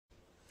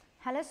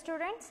Hello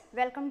students,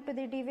 welcome to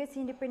the DVS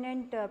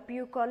Independent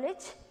PU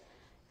College.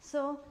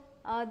 So,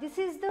 this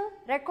is the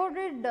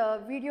recorded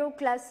video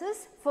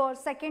classes for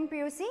second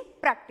PUC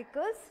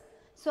practicals.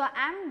 So, I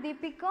am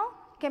Deepika,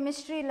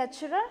 chemistry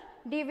lecturer,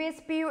 DVS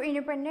PU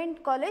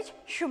Independent College,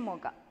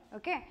 Shumoga.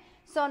 Okay.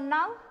 So,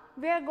 now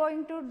we are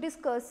going to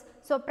discuss.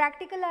 So,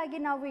 practical agi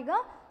ನಾವು ಈಗ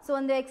so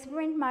ಒಂದು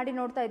experiment ಮಾಡಿ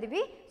ನೋಡ್ತಾ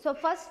ಇದ್ದೀವಿ. So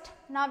first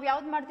ನಾವು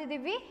ಯಾವ್ದು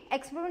ಮಾಡ್ತಿದ್ದೀವಿ,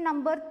 experiment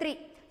number 3.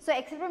 So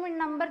experiment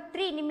number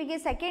 3 ನಿಮಗೆ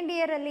ಸೆಕೆಂಡ್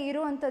ಇಯರಲ್ಲಿ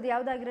ಇರುವಂಥದ್ದು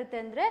ಯಾವುದಾಗಿರುತ್ತೆ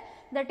ಅಂದರೆ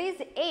that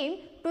is aim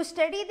to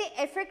study the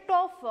effect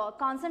of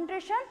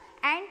concentration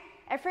and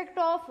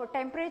effect of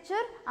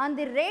temperature on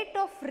the rate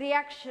of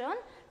reaction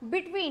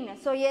between.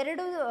 So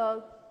ಎರಡು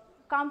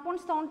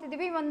ಕಾಂಪೌಂಡ್ಸ್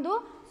ತೊಗೊತಿದ್ದೀವಿ, ಒಂದು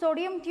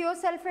ಸೋಡಿಯಂ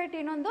ಥಿಯೋಸಲ್ಫೇಟ್,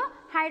 ಇನ್ನೊಂದು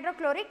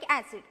hydrochloric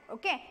acid.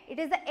 Okay,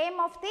 it is the aim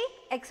of the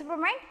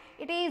experiment.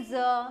 It is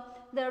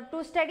to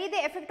study the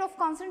effect of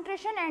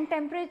concentration and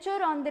temperature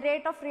on the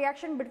rate of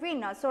reaction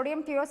between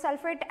sodium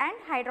thiosulfate and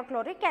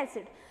hydrochloric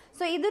acid.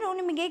 So, ಇದು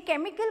ನಿಮಗೆ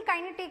chemical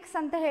kinetics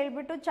ಅಂತ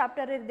ಹೇಳಿಬಿಟ್ಟು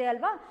chapter ಇದೆ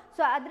ಅಲ್ವಾ.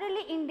 So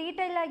ಅದರಲ್ಲಿ in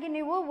detail ಆಗಿ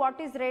ನೀವು what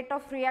is rate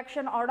of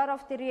reaction, order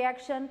of the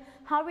reaction,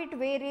 how it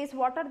varies,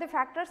 what are the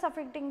factors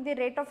affecting the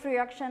rate of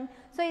reaction.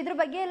 So ಇದ್ರ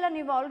ಬಗ್ಗೆ ಎಲ್ಲ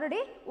ನೀವು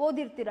ಆಲ್ರೆಡಿ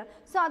ಓದಿರ್ತೀರ.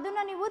 ಸೊ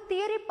ಅದನ್ನು ನೀವು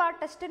ಥಿಯರಿ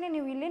ಪಾರ್ಟ್ ಅಷ್ಟೇ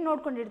ನೀವು ಇಲ್ಲಿ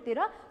ನೋಡ್ಕೊಂಡಿರ್ತೀರ.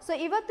 ಸೊ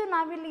ಇವತ್ತು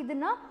ನಾವಿಲ್ಲಿ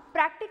ಇದನ್ನು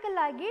ಪ್ರಾಕ್ಟಿಕಲ್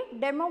ಆಗಿ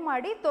ಡೆಮೋ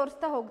ಮಾಡಿ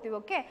ತೋರಿಸ್ತಾ ಹೋಗ್ತೀವಿ.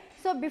 Okay,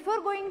 so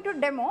before going to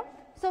demo,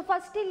 so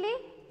first ಇಲ್ಲಿ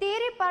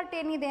ಥಿಯರಿ ಪಾರ್ಟ್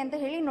ಏನಿದೆ ಅಂತ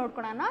ಹೇಳಿ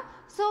ನೋಡ್ಕೊಳ್ಳೋಣ.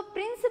 ಸೊ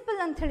ಪ್ರಿನ್ಸಿಪಲ್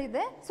ಅಂತ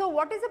ಹೇಳಿದೆ. So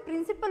what is the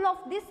principle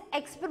of this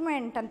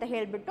experiment ಅಂತ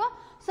ಹೇಳಿಬಿಟ್ಟು,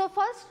 so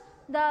first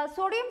the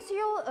sodium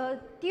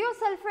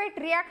ಥಿಯೋಸಲ್ಫೇಟ್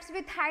reacts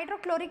with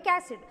hydrochloric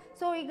acid.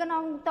 So ಈಗ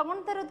ನಾವು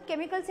ತಗೊಳ್ತಾ ಇರೋದು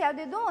ಕೆಮಿಕಲ್ಸ್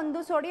ಯಾವುದಿದ್ದು,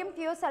 ಒಂದು ಸೋಡಿಯಂ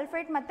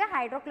ಥಿಯೋಸಲ್ಫೇಟ್ ಮತ್ತು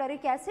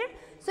ಹೈಡ್ರೋಕ್ಲೋರಿಕ್ ಆಸಿಡ್.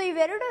 ಸೊ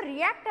ಇವೆರಡು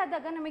ರಿಯಾಕ್ಟ್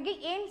ಆದಾಗ ನಮಗೆ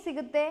ಏನು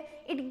ಸಿಗುತ್ತೆ,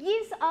 it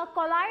gives a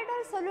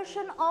colloidal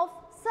solution of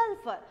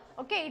sulfur.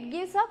 Okay, it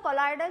gives a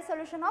colloidal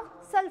solution of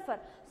sulfur.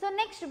 So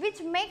next, which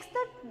makes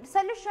the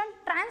solution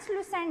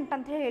translucent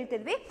ಅಂತ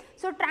ಹೇಳ್ತಿದ್ವಿ.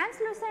 ಸೊ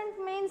ಟ್ರಾನ್ಸ್ಲೂಸೆಂಟ್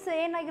ಮೀನ್ಸ್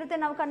ಏನಾಗಿರುತ್ತೆ,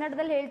 ನಾವು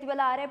ಕನ್ನಡದಲ್ಲಿ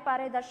ಹೇಳ್ತೀವಲ್ಲ ಅರೆ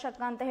ಪಾರೆ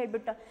ದರ್ಶಕ ಅಂತ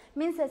ಹೇಳ್ಬಿಟ್ಟು,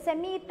 ಮೀನ್ಸ್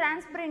ಸೆಮಿ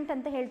ಟ್ರಾನ್ಸ್ಪರೆಂಟ್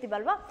ಅಂತ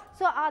ಹೇಳ್ತೀವಲ್ವಾ.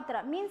 ಸೊ ಆ ಥರ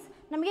ಮೀನ್ಸ್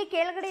ನಮಗೆ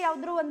ಕೆಳಗಡೆ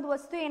ಯಾವುದಾದ್ರು ಒಂದು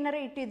ವಸ್ತು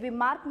ಏನಾರು ಇಟ್ಟಿದ್ವಿ,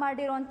 ಮಾರ್ಕ್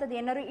ಮಾಡಿರೋವಂಥದ್ದು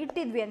ಏನಾರು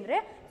ಇಟ್ಟಿದ್ವಿ ಅಂದರೆ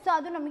ಸೊ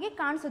ಅದು ನಮಗೆ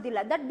ಕಾಣಿಸೋದಿಲ್ಲ,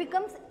 ದಟ್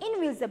ಬಿಕಮ್ಸ್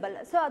ಇನ್ವಿಸಿಬಲ್.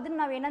 ಸೊ ಅದನ್ನು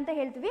ನಾವು ಏನಂತ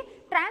ಹೇಳ್ತೀವಿ,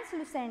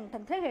 ಟ್ರಾನ್ಸ್ಲೂಸೆಂಟ್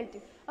ಅಂತ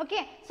ಹೇಳ್ತೀವಿ. Okay,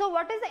 so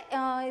what is the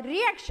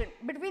reaction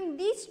between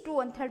these two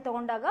ಅಂತ ಹೇಳಿ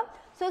ತಗೊಂಡಾಗ,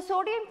 so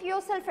sodium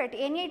ಥಿಯೋಸಲ್ಫೇಟ್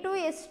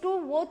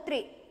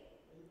Na2S2O3.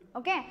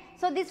 Okay,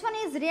 so this one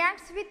is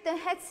reacts with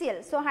HCl.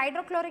 So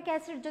hydrochloric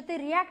acid ಜೊತೆ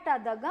ರಿಯಾಕ್ಟ್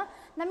ಆದಾಗ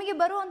ನಮಗೆ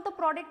ಬರುವಂಥ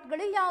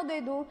ಪ್ರಾಡಕ್ಟ್ಗಳು ಯಾವುದು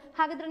ಇದು,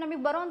 ಹಾಗಾದರೆ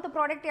ನಮಗೆ ಬರುವಂಥ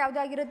product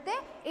ಯಾವುದಾಗಿರುತ್ತೆ,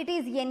 it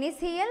is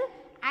NaCl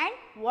and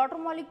water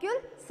molecule,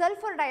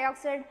 sulfur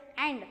dioxide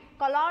and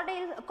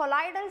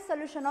colloidal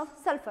solution of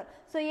sulfur.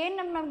 So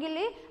ಏನು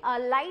ನಮಗಿಲ್ಲಿ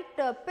light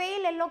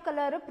pale yellow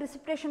colour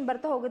precipitation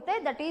ಬರ್ತಾ ಹೋಗುತ್ತೆ,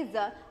 ದಟ್ ಈಸ್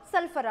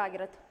ಸಲ್ಫರ್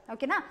ಆಗಿರುತ್ತೆ.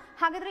 ಓಕೆನಾ,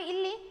 ಹಾಗಾದರೆ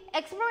ಇಲ್ಲಿ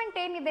ಎಕ್ಸ್ಪೆರಿಮೆಂಟ್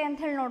ಏನಿದೆ ಅಂತ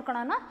ಹೇಳಿ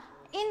ನೋಡ್ಕೊಳ್ಳೋಣ.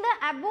 In the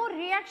above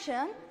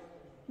reaction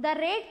the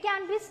rate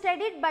can be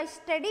studied by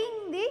studying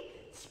the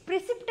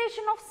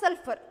precipitation of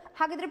sulfur.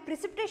 ಹಾಗಾದರೆ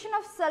ಪ್ರಿಸಿಪಿಟೇಷನ್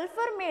ಆಫ್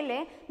ಸಲ್ಫರ್ ಮೇಲೆ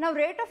ನಾವು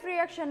ರೇಟ್ ಆಫ್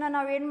ರಿಯಾಕ್ಷನ್ನ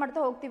ನಾವು ಏನು ಮಾಡ್ತಾ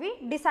ಹೋಗ್ತೀವಿ,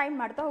 ಡಿಸೈಡ್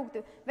ಮಾಡ್ತಾ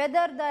ಹೋಗ್ತೀವಿ,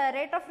 whether the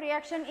rate of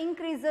reaction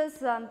increases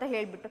ಅಂತ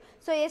ಹೇಳಿಬಿಟ್ಟು.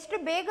 ಸೊ ಎಷ್ಟು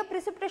ಬೇಗ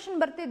ಪ್ರಿಸಿಪಿಟೇಷನ್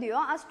ಬರ್ತಿದೆಯೋ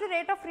ಅಷ್ಟು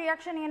ರೇಟ್ ಆಫ್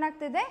ರಿಯಾಕ್ಷನ್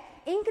ಏನಾಗ್ತಿದೆ,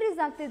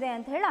 ಇನ್ಕ್ರೀಸ್ ಆಗ್ತಿದೆ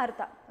ಅಂತ ಹೇಳಿ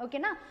ಅರ್ಥ.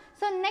 ಓಕೆನಾ,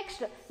 so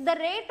next the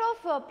rate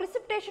of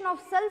precipitation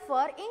of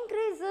sulphur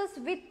increases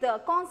with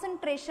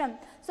concentration.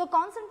 So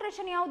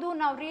concentration ಯಾವುದು,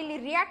 ನಾವು ರಿಯಲಿ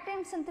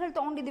ರಿಯಾಕ್ಟೆಂಟ್ಸ್ ಅಂತ ಹೇಳಿ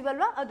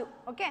ತೊಗೊಂಡಿದ್ದೀವಲ್ವ ಅದು.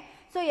 ಓಕೆ,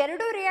 ಸೊ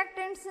ಎರಡು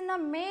ರಿಯಾಕ್ಟೆಂಟ್ಸ್ನ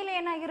ಮೇಲೆ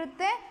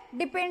ಏನಾಗಿರುತ್ತೆ,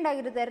 ಡಿಪೆಂಡ್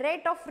ಆಗಿರುತ್ತೆ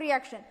rate of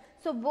reaction.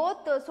 So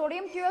both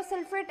sodium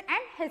ಥಿಯೋಸಲ್ಫೇಟ್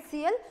and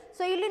HCl.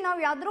 So ಇಲ್ಲಿ ನಾವು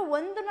ಯಾವ್ದಾದ್ರು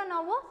ಒಂದನ್ನು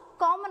ನಾವು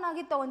ಕಾಮನ್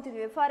ಆಗಿ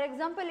ತೊಗೊತಿದ್ವಿ. ಫಾರ್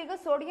ಎಕ್ಸಾಂಪಲ್ ಈಗ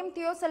ಸೋಡಿಯಂ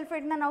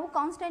ಥಿಯೋಸಲ್ಫೇಟ್ನ ನಾವು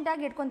ಕಾನ್ಸ್ಟೆಂಟ್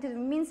ಆಗಿ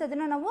ಇಟ್ಕೊತಿದ್ವಿ, ಮೀನ್ಸ್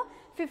ಅದನ್ನು ನಾವು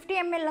 50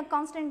 ml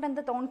ಕಾನ್ಸ್ಟೆಂಟ್ ಅಂತ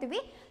ತೊಗೊತೀವಿ.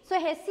 ಸೊ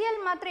HCl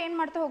ಮಾತ್ರ ಏನು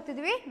ಮಾಡ್ತಾ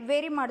ಹೋಗ್ತಿದ್ವಿ,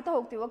 ವೇರಿ ಮಾಡ್ತಾ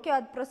ಹೋಗ್ತೀವಿ. ಓಕೆ,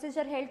 ಅದು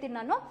ಪ್ರೊಸೀಜರ್ ಹೇಳ್ತೀನಿ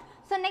ನಾನು.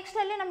 ಸೊ ನೆಕ್ಸ್ಟ್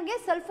ಅಲ್ಲಿ ನಮಗೆ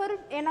ಸಲ್ಫರ್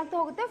ಏನಾಗ್ತಾ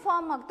ಹೋಗುತ್ತೆ,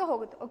 ಫಾರ್ಮ್ ಆಗ್ತಾ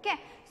ಹೋಗುತ್ತೆ. ಓಕೆ,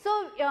 ಸೊ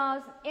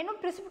ಏನು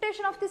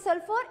precipitation of the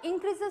sulphur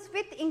increases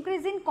with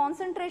increase in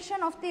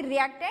concentration of the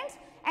reactants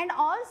and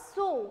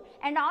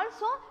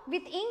also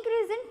with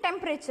increase in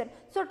temperature.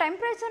 So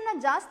ಟೆಂಪ್ರೇಚರ್ನ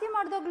ಜಾಸ್ತಿ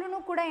ಮಾಡಿದಾಗ್ಲೂ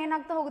ಕೂಡ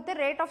ಏನಾಗ್ತಾ ಹೋಗುತ್ತೆ,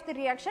 rate of the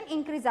reaction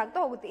increase ಆಗ್ತಾ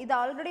ಹೋಗುತ್ತೆ. ಇದು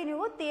ಆಲ್ರೆಡಿ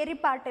ನೀವು ಥಿಯರಿ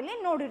ಪಾರ್ಟಲ್ಲಿ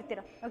ನೋಡಿರ್ತೀರ.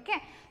 Okay,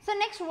 so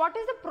next what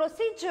is the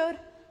procedure.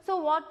 So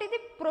what is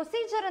the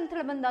procedure ಅಂತ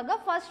ಹೇಳಿ ಬಂದಾಗ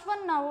ಫಸ್ಟ್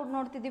ಒನ್ ನಾವು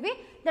ನೋಡ್ತಿದ್ದೀವಿ,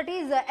 that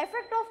is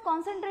effect of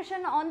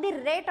concentration on the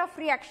rate of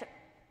reaction.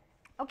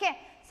 Okay,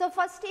 so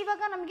first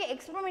ಇವಾಗ ನಮಗೆ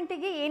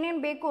ಎಕ್ಸ್ಪೆರಿಮೆಂಟಿಗೆ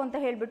ಏನೇನು ಬೇಕು ಅಂತ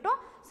ಹೇಳಿಬಿಟ್ಟು,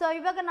 ಸೊ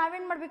ಇವಾಗ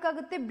ನಾವೇನು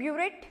ಮಾಡಬೇಕಾಗುತ್ತೆ,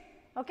 ಬ್ಯೂರೇಟ್.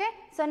 ಓಕೆ,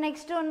 ಸೊ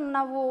ನೆಕ್ಸ್ಟು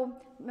ನಾವು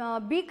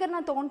ಬೀಕರ್ನ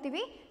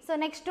ತೊಗೊತೀವಿ. ಸೊ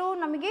ನೆಕ್ಸ್ಟು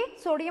ನಮಗೆ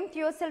ಸೋಡಿಯಂ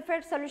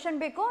ಥಿಯೋಸಲ್ಫೇಟ್ ಸೊಲ್ಯೂಷನ್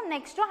ಬೇಕು,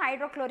 ನೆಕ್ಸ್ಟು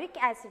ಹೈಡ್ರೋಕ್ಲೋರಿಕ್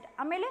ಆ್ಯಸಿಡ್,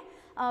 ಆಮೇಲೆ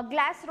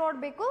ಗ್ಲಾಸ್ ರಾಡ್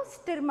ಬೇಕು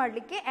ಸ್ಟಿರ್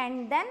ಮಾಡಲಿಕ್ಕೆ,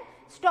 ಆ್ಯಂಡ್ ದೆನ್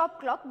ಸ್ಟಾಪ್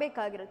ಕ್ಲಾಕ್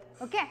ಬೇಕಾಗಿರುತ್ತೆ.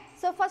 Okay,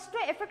 so first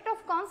effect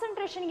of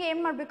ಕಾನ್ಸಂಟ್ರೇಷನ್ಗೆ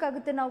ಏನು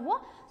ಮಾಡಬೇಕಾಗುತ್ತೆ ನಾವು,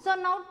 ಸೊ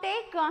ನಾವು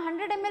take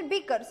 100 ml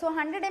beaker. So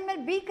 100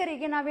 ml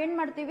ಬೀಕರಿಗೆ ನಾವೇನು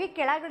ಮಾಡ್ತೀವಿ,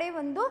 ಕೆಳಗಡೆ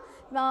ಒಂದು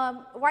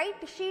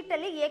ವೈಟ್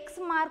ಶೀಟಲ್ಲಿ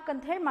ಎಕ್ಸ್ ಮಾರ್ಕ್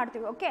ಅಂತ ಹೇಳಿ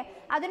ಮಾಡ್ತೀವಿ. ಓಕೆ,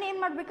 ಅದನ್ನ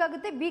ಏನು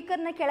ಮಾಡಬೇಕಾಗುತ್ತೆ,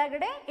 ಬೀಕರ್ನ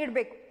ಕೆಳಗಡೆ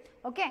ಇಡಬೇಕು.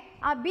 ಓಕೆ,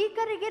 ಆ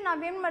ಬೀಕರಿಗೆ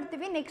ನಾವೇನು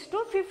ಮಾಡ್ತೀವಿ, next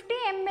 50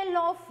 ml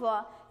of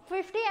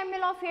 50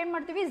 ml of ಏನು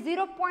ಮಾಡ್ತೀವಿ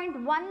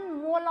 0.1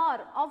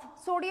 ಮೋಲಾರ್ ಆಫ್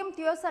ಸೋಡಿಯಂ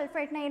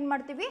ಥಿಯೋಸಲ್ಫೇಟ್ನ ಏನು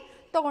ಮಾಡ್ತೀವಿ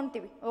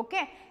ತೊಗೊಳ್ತೀವಿ.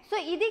 ಓಕೆ, ಸೊ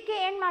ಇದಕ್ಕೆ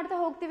ಏನು ಮಾಡ್ತಾ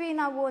ಹೋಗ್ತೀವಿ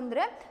ನಾವು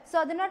ಅಂದರೆ, ಸೊ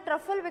ಅದನ್ನು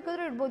ಟ್ರಫಲ್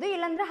ಬೇಕಾದರೂ ಇಡ್ಬೋದು,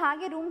 ಇಲ್ಲಾಂದರೆ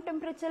ಹಾಗೆ ರೂಮ್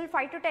ಟೆಂಪ್ರೇಚರ್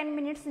 5 to 10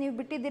 ಮಿನಿಟ್ಸ್ ನೀವು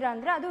ಬಿಟ್ಟಿದ್ದೀರಾ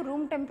ಅಂದರೆ ಅದು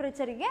ರೂಮ್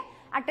ಟೆಂಪ್ರೇಚರಿಗೆ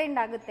ಅಟೆಂಡ್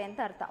ಆಗುತ್ತೆ ಅಂತ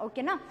ಅರ್ಥ.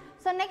 ಓಕೆನಾ.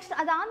 ಸೊ ನೆಕ್ಸ್ಟ್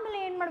ಅದಾದಮೇಲೆ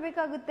ಏನು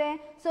ಮಾಡಬೇಕಾಗುತ್ತೆ,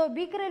 ಸೊ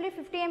ಬೀಕರಲ್ಲಿ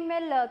 50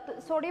 ml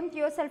ಸೋಡಿಯಂ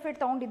ಥಿಯೋಸಲ್ಫೇಟ್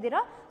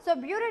ತೊಗೊಂಡಿದ್ದೀರಾ. ಸೊ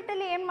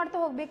ಬ್ಯೂರೇಟಲ್ಲಿ ಏನು ಮಾಡ್ತಾ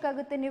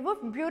ಹೋಗಬೇಕಾಗುತ್ತೆ ನೀವು,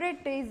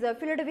 burette is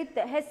filled with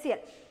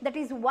HCl, that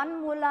is 1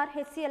 molar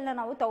HClನ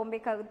ನಾವು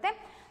ತೊಗೊಬೇಕಾಗುತ್ತೆ.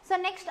 ಸೊ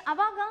ನೆಕ್ಸ್ಟ್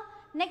ಅವಾಗ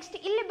ನೆಕ್ಸ್ಟ್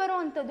ಇಲ್ಲಿ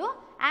ಬರುವಂಥದ್ದು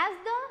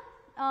ಆ್ಯಸ್ ದ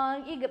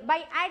ಈಗ ಬೈ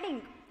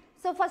ಆ್ಯಡಿಂಗ್,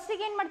 ಸೊ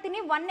ಫಸ್ಟಿಗೆ ಏನು ಮಾಡ್ತೀನಿ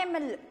 1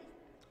 ml.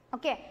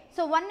 Okay,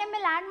 so 1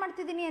 ml add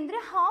ಮಾಡ್ತಿದ್ದೀನಿ ಅಂದರೆ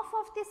ಹಾಫ್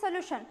ಆಫ್ ದಿ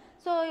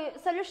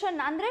ಸೊಲ್ಯೂಷನ್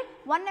ಅಂದರೆ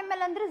 1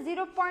 ml ಅಂದರೆ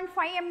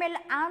 0.5 ml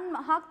ಆನ್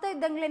ಹಾಕ್ತಾ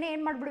ಇದ್ದಂಗ್ಲೇ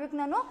ಏನು ಮಾಡಿಬಿಡ್ಬೇಕು,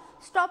 ನಾನು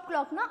ಸ್ಟಾಪ್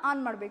ಕ್ಲಾಕ್ನ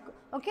ಆನ್ ಮಾಡಬೇಕು.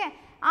 ಓಕೆ,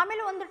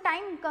 ಆಮೇಲೆ ಒಂದು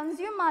ಟೈಮ್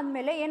ಕನ್ಸ್ಯೂಮ್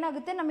ಆದಮೇಲೆ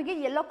ಏನಾಗುತ್ತೆ, ನಮಗೆ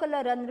ಯೆಲ್ಲೋ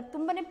ಕಲರ್ ಅಂದರೆ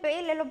ತುಂಬಾ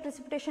ಪೇಲ್ ಯೆಲ್ಲೋ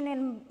ಪ್ರಿಸಿಪಿಟೇಷನ್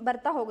ಏನು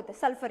ಬರ್ತಾ ಹೋಗುತ್ತೆ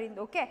ಸಲ್ಫರಿಂದ.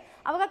 ಓಕೆ,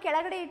 ಆವಾಗ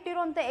ಕೆಳಗಡೆ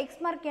ಇಟ್ಟಿರುವಂಥ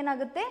ಎಕ್ಸ್ ಮಾರ್ಕ್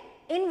ಏನಾಗುತ್ತೆ,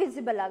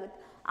 ಇನ್ವಿಸಿಬಲ್ ಆಗುತ್ತೆ.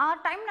 ಆ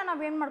ಟೈಮ್ನ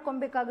ನಾವೇನು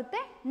ಮಾಡ್ಕೊಬೇಕಾಗುತ್ತೆ,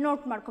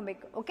 ನೋಟ್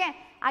ಮಾಡ್ಕೊಬೇಕು. ಓಕೆ,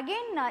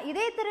 ಅಗೇನ್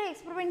ಇದೇ ಥರ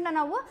ಎಕ್ಸ್ಪೆರಿಮೆಂಟ್ನ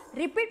ನಾವು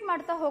ರಿಪೀಟ್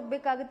ಮಾಡ್ತಾ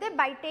ಹೋಗಬೇಕಾಗುತ್ತೆ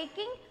by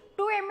taking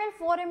 2 ml,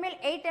 4 ml,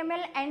 8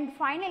 ml and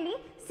finally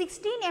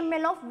 16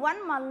 ml of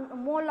 1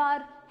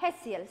 molar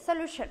HCl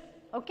solution.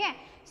 Okay,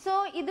 so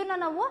ಇದನ್ನು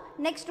ನಾವು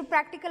ನೆಕ್ಸ್ಟ್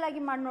ಪ್ರಾಕ್ಟಿಕಲ್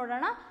ಆಗಿ ಮಾಡಿ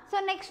ನೋಡೋಣ. So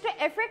next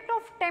effect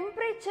of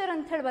temperature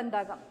ಅಂತ ಹೇಳಿ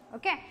ಬಂದಾಗ,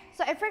 okay,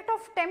 so effect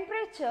of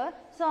temperature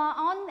so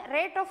on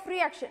rate of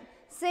reaction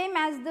same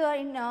as the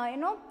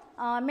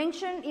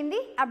mention in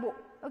the above.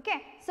 Okay,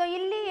 so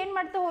ಇಲ್ಲಿ ಏನು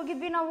ಮಾಡ್ತಾ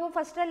ಹೋಗಿದ್ವಿ ನಾವು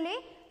ಫಸ್ಟಲ್ಲಿ,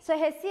 ಸೊ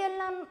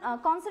HClನ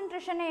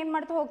ಕಾನ್ಸಂಟ್ರೇಷನ್ ಏನು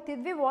ಮಾಡ್ತಾ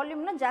ಹೋಗ್ತಿದ್ವಿ,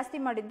 ವಾಲ್ಯೂಮ್ನ ಜಾಸ್ತಿ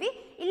ಮಾಡಿದ್ವಿ.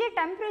 ಇಲ್ಲಿ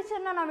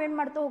ಟೆಂಪ್ರೇಚರ್ನ ನಾವೇನು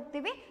ಮಾಡ್ತಾ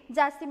ಹೋಗ್ತೀವಿ,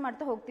 ಜಾಸ್ತಿ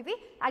ಮಾಡ್ತಾ ಹೋಗ್ತೀವಿ.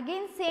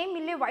 ಅಗೇನ್ ಸೇಮ್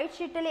ಇಲ್ಲಿ ವೈಟ್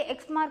ಶೀಟಲ್ಲಿ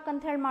ಎಕ್ಸ್ ಮಾರ್ಕ್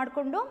ಅಂತ ಹೇಳಿ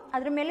ಮಾಡಿಕೊಂಡು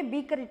ಅದ್ರ ಮೇಲೆ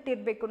ಬೀಕರ್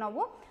ಇಟ್ಟಿರಬೇಕು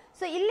ನಾವು.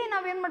 ಸೊ ಇಲ್ಲಿ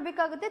ನಾವೇನು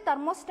ಮಾಡಬೇಕಾಗುತ್ತೆ,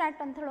 ಥರ್ಮೋಸ್ಟ್ಯಾಟ್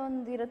ಅಂತ ಹೇಳಿ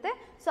ಒಂದು ಇರುತ್ತೆ.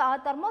 ಸೊ ಆ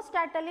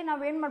ಥರ್ಮೋಸ್ಟ್ಯಾಟಲ್ಲಿ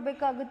ನಾವೇನು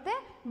ಮಾಡಬೇಕಾಗುತ್ತೆ,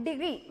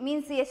 ಡಿಗ್ರಿ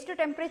ಮೀನ್ಸ್ ಎಷ್ಟು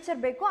ಟೆಂಪ್ರೇಚರ್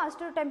ಬೇಕೋ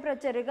ಅಷ್ಟು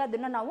ಟೆಂಪ್ರೇಚರಿಗೆ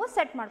ಅದನ್ನು ನಾವು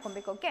ಸೆಟ್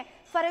ಮಾಡ್ಕೊಬೇಕು. ಓಕೆ,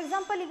 ಫಾರ್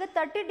ಎಕ್ಸಾಂಪಲ್ ಈಗ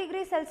 30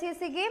 ಡಿಗ್ರಿ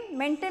ಸೆಲ್ಸಿಯಸ್ಸಿಗೆ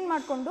ಮೇಂಟೈನ್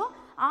ಮಾಡಿಕೊಂಡು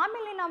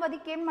ಆಮೇಲೆ ನಾವು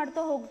ಅದಕ್ಕೆ ಏನು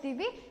ಮಾಡ್ತಾ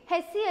ಹೋಗ್ತೀವಿ,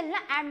 HClನ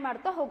ಆ್ಯಡ್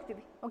ಮಾಡ್ತಾ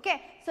ಹೋಗ್ತೀವಿ. ಓಕೆ,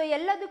 ಸೊ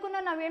ಎಲ್ಲದಕ್ಕೂ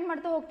ನಾವೇನು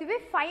ಮಾಡ್ತಾ ಹೋಗ್ತೀವಿ,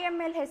 5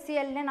 ml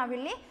HClನೇ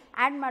ನಾವಿಲ್ಲಿ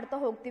ಆ್ಯಡ್ ಮಾಡ್ತಾ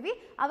ಹೋಗ್ತೀವಿ.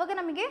 ಆವಾಗ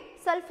ನಮಗೆ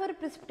ಸಲ್ಫರ್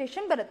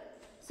ಪ್ರಿಸಿಪಿಟೇಷನ್ ಬರುತ್ತೆ.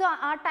 ಸೊ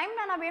ಆ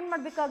ಟೈಮ್ನ ನಾವೇನು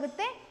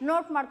ಮಾಡಬೇಕಾಗುತ್ತೆ,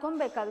 ನೋಟ್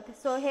ಮಾಡ್ಕೊಬೇಕಾಗುತ್ತೆ.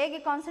 ಸೊ ಹೇಗೆ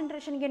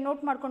ಕಾನ್ಸಂಟ್ರೇಷನ್ಗೆ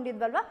ನೋಟ್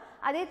ಮಾಡ್ಕೊಂಡಿದ್ವಲ್ವ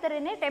ಅದೇ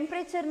ಥರನೇ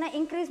ಟೆಂಪ್ರೇಚರ್ನ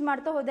ಇನ್ಕ್ರೀಸ್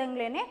ಮಾಡ್ತಾ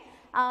ಹೋದಂಗ್ಲೇ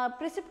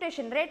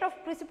ಪ್ರಿಸಿಪಿಟೇಷನ್ ರೇಟ್ ಆಫ್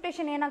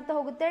ಪ್ರಿಸಿಪಿಟೇಷನ್ ಏನಾಗ್ತಾ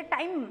ಹೋಗುತ್ತೆ,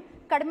 ಟೈಮ್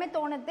ಕಡಿಮೆ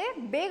ತೊಗೊಳುತ್ತೆ,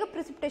 ಬೇಗ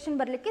ಪ್ರಿಸಿಪಿಟೇಷನ್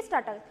ಬರಲಿಕ್ಕೆ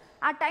ಸ್ಟಾರ್ಟ್ ಆಗುತ್ತೆ.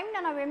 ಆ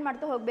ಟೈಮ್ನ ನಾವೇನು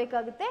ಮಾಡ್ತಾ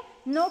ಹೋಗಬೇಕಾಗುತ್ತೆ,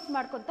 ನೋಟ್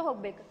ಮಾಡ್ಕೊತಾ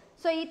ಹೋಗಬೇಕು.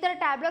 ಸೊ ಈ ಥರ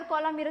ಟ್ಯಾಬ್ಲರ್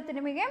ಕಾಲಮ್ ಇರುತ್ತೆ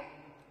ನಿಮಗೆ.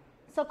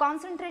 ಸೊ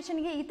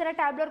ಕಾನ್ಸಂಟ್ರೇಷನ್ಗೆ ಈ ಥರ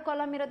ಟ್ಯಾಬ್ಲರ್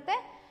ಕಾಲಮ್ ಇರುತ್ತೆ.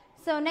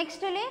 ಸೊ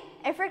ನೆಕ್ಸ್ಟಲ್ಲಿ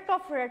ಎಫೆಕ್ಟ್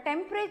ಆಫ್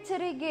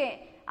ಟೆಂಪ್ರೇಚರಿಗೆ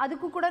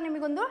ಅದಕ್ಕೂ ಕೂಡ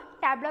ನಿಮಗೊಂದು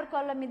ಟ್ಯಾಬ್ಲರ್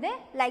ಕಾಲಮ್ ಇದೆ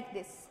ಲೈಕ್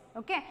ದಿಸ್.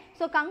 ಓಕೆ,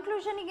 ಸೊ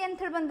ಕನ್ಕ್ಲೂಷನಿಗೆ ಅಂತ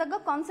ಹೇಳಿ ಬಂದಾಗ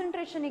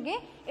ಕಾನ್ಸಂಟ್ರೇಷನಿಗೆ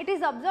it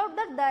is observe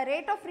that the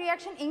rate of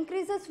reaction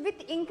increases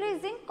with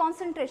increasing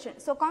concentration.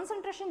 So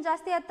concentration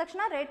ಜಾಸ್ತಿ ಆದ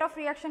ತಕ್ಷಣ ರೇಟ್ ಆಫ್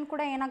ರಿಯಾಕ್ಷನ್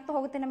ಕೂಡ ಏನಾಗ್ತಾ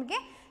ಹೋಗುತ್ತೆ, ನಮಗೆ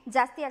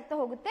ಜಾಸ್ತಿ ಆಗ್ತಾ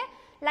ಹೋಗುತ್ತೆ.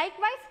 Like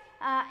wise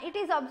it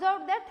is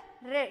observe that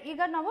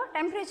ಈಗ ನಾವು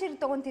temperature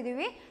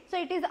ತೊಗೊತಿದ್ದೀವಿ. So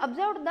it is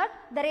observe that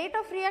the rate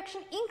of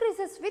reaction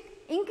increases with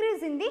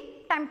increase in the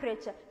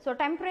temperature. So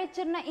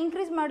ಟೆಂಪ್ರೇಚರ್ನ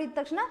increase ಮಾಡಿದ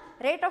ತಕ್ಷಣ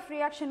ರೇಟ್ ಆಫ್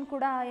ರಿಯಾಕ್ಷನ್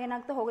ಕೂಡ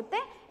ಏನಾಗ್ತಾ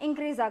ಹೋಗುತ್ತೆ,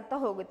 ಇನ್ಕ್ರೀಸ್ ಆಗ್ತಾ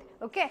ಹೋಗುತ್ತೆ.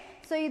 ಓಕೆ,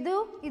 ಸೊ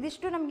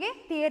ಇದಿಷ್ಟು ನಮಗೆ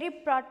ಥಿಯರಿ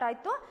ಪಾರ್ಟ್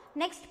ಆಯಿತು.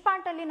 ನೆಕ್ಸ್ಟ್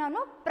ಪಾರ್ಟಲ್ಲಿ ನಾನು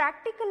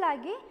ಪ್ರಾಕ್ಟಿಕಲ್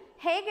ಆಗಿ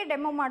ಹೇಗೆ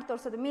ಡೆಮೋ ಮಾಡಿ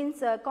ತೋರಿಸೋದು,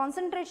 ಮೀನ್ಸ್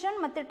ಕಾನ್ಸಂಟ್ರೇಷನ್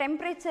ಮತ್ತು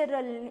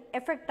ಟೆಂಪ್ರೇಚರಲ್ಲಿ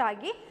ಎಫೆಕ್ಟ್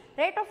ಆಗಿ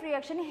ರೇಟ್ ಆಫ್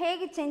ರಿಯಾಕ್ಷನ್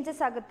ಹೇಗೆ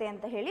ಚೇಂಜಸ್ ಆಗುತ್ತೆ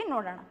ಅಂತ ಹೇಳಿ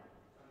ನೋಡೋಣ.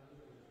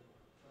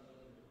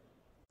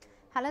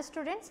 ಹಲೋ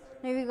ಸ್ಟೂಡೆಂಟ್ಸ್,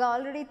 ನೀವೀಗ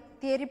ಆಲ್ರೆಡಿ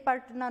ಥಿಯರಿ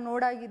ಪಾರ್ಟ್ನ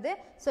ನೋಡಾಗಿದೆ.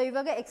 ಸೊ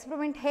ಇವಾಗ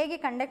ಎಕ್ಸ್ಪೆರಿಮೆಂಟ್ ಹೇಗೆ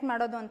ಕಂಡಕ್ಟ್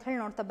ಮಾಡೋದು ಅಂತ ಹೇಳಿ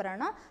ನೋಡ್ತಾ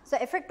ಬರೋಣ. ಸೊ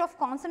ಎಫೆಕ್ಟ್ ಆಫ್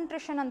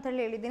ಕಾನ್ಸಂಟ್ರೇಷನ್ ಅಂತ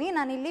ಹೇಳಿ ಹೇಳಿದ್ದೀನಿ.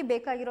 ನಾನು ಇಲ್ಲಿ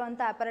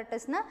ಬೇಕಾಗಿರುವಂಥ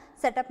ಅಪರೇಟಸ್ನ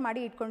ಸೆಟಪ್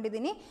ಮಾಡಿ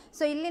ಇಟ್ಕೊಂಡಿದ್ದೀನಿ.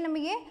 ಸೊ ಇಲ್ಲಿ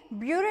ನಮಗೆ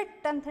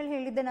ಬ್ಯೂರೇಟ್ ಅಂತ ಹೇಳಿ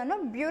ಹೇಳಿದ್ದೆ ನಾನು.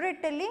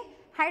 ಬ್ಯೂರೇಟಲ್ಲಿ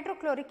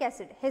ಹೈಡ್ರೋಕ್ಲೋರಿಕ್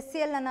ಆ್ಯಸಿಡ್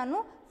HClನ ನಾನು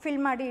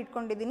ಫಿಲ್ ಮಾಡಿ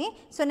ಇಟ್ಕೊಂಡಿದ್ದೀನಿ.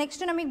 ಸೊ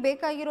ನೆಕ್ಸ್ಟ್ ನಮಗೆ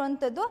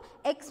ಬೇಕಾಗಿರುವಂಥದ್ದು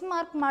ಎಕ್ಸ್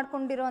ಮಾರ್ಕ್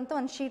ಮಾಡ್ಕೊಂಡಿರುವಂಥ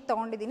ಒಂದು ಶೀಟ್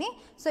ತೊಗೊಂಡಿದ್ದೀನಿ.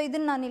 ಸೊ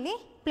ಇದನ್ನು ನಾನಿಲ್ಲಿ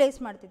ಪ್ಲೇಸ್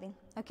ಮಾಡ್ತಿದ್ದೀನಿ.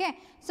 ಓಕೆ,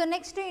 ಸೊ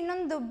ನೆಕ್ಸ್ಟ್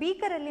ಇನ್ನೊಂದು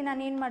ಬೀಕರಲ್ಲಿ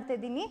ನಾನು ಏನು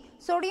ಮಾಡ್ತಾಯಿದ್ದೀನಿ,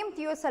 ಸೋಡಿಯಂ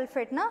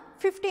ಥಿಯೋಸಲ್ಫೇಟ್ನ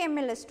 50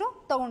 ml ಅಷ್ಟು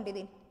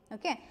ತೊಗೊಂಡಿದ್ದೀನಿ.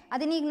 ಓಕೆ,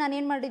 ಅದನ್ನೀಗ ನಾನು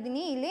ಏನು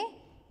ಮಾಡಿದ್ದೀನಿ, ಇಲ್ಲಿ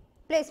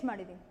ಪ್ಲೇಸ್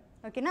ಮಾಡಿದ್ದೀನಿ.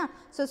 ಓಕೆನಾ.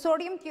 So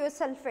sodium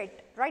ಥಿಯೋಸಲ್ಫೇಟ್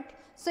right.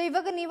 ಸೊ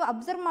ಇವಾಗ ನೀವು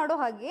ಅಬ್ಸರ್ವ್ ಮಾಡೋ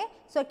ಹಾಗೆ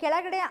ಸೊ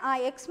ಕೆಳಗಡೆ ಆ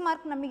ಎಕ್ಸ್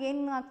ಮಾರ್ಕ್ ನಮಗೆ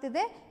ಏನು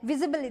ಆಗ್ತಿದೆ,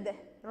 ವಿಸಿಬಲ್ ಇದೆ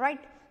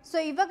ರೈಟ್. ಸೊ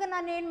ಇವಾಗ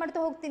ನಾನು ಏನು ಮಾಡ್ತಾ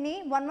ಹೋಗ್ತೀನಿ,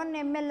 1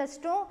 ml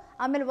ಅಷ್ಟು,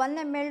 ಆಮೇಲೆ 1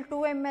 ml,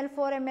 2 ml,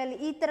 4 ml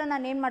ಈ ಥರ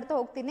ನಾನು ಏನು ಮಾಡ್ತಾ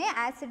ಹೋಗ್ತೀನಿ,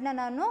 ಆ್ಯಸಿಡ್ನ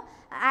ನಾನು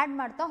ಆ್ಯಡ್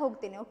ಮಾಡ್ತಾ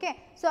ಹೋಗ್ತೀನಿ. ಓಕೆ,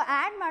 ಸೊ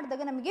ಆ್ಯಡ್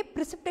ಮಾಡಿದಾಗ ನಮಗೆ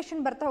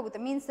ಪ್ರಿಸಿಪಿಟೇಷನ್ ಬರ್ತಾ ಹೋಗುತ್ತೆ.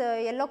 Means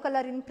yellow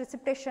colour in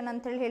precipitation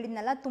ಅಂತೇಳಿ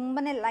ಹೇಳಿದ್ನಲ್ಲ,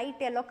 ತುಂಬಾ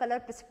ಲೈಟ್ ಯೆಲ್ಲೋ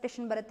ಕಲರ್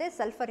ಪ್ರಿಸಿಪಿಟೇಷನ್ ಬರುತ್ತೆ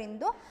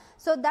ಸಲ್ಫರಿಂದು.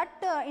 So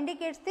that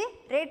indicates the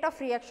rate of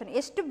reaction.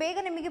 ಎಷ್ಟು ಬೇಗ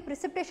ನಿಮಗೆ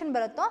ಪ್ರಿಸಿಪಿಟೇಷನ್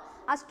ಬರುತ್ತೋ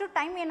ಅಷ್ಟು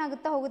ಟೈಮ್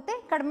ಏನಾಗುತ್ತಾ ಹೋಗುತ್ತೆ,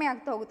 ಕಡಿಮೆ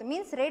ಆಗ್ತಾ ಹೋಗುತ್ತೆ.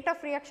 ಮೀನ್ಸ್ ರೇಟ್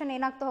ಆಫ್ ರಿಯಾಕ್ಷನ್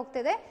ಏನಾಗ್ತಾ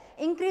ಹೋಗ್ತಿದೆ,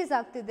 ಇನ್ಕ್ರೀಸ್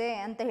ಆಗ್ತಿದೆ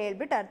ಅಂತ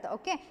ಹೇಳ್ಬಿಟ್ಟು ಅರ್ಥ.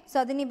 ಓಕೆ, ಸೊ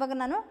ಅದನ್ನ ಇವಾಗ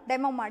ನಾನು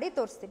ಡೆಮೋ ಮಾಡಿ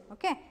ತೋರಿಸ್ತೀನಿ.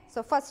 Okay,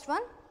 so first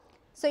one,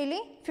 so ಇಲ್ಲಿ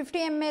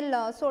 50 ml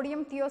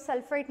ಸೋಡಿಯಂ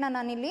ಥಿಯೋಸಲ್ಫೇಟ್ನ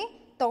ನಾನಿಲ್ಲಿ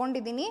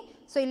ತೊಗೊಂಡಿದ್ದೀನಿ.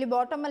 ಸೊ ಇಲ್ಲಿ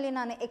ಬಾಟಮಲ್ಲಿ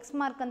ನಾನು ಎಕ್ಸ್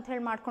ಮಾರ್ಕ್ ಅಂತ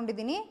ಹೇಳಿ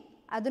ಮಾಡ್ಕೊಂಡಿದ್ದೀನಿ.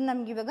 ಅದು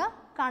ನಮ್ಗೆ ಇವಾಗ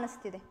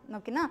ಕಾಣಿಸ್ತಿದೆ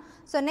ಓಕೆನಾ.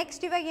 ಸೊ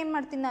ನೆಕ್ಸ್ಟ್ ಇವಾಗ ಏನು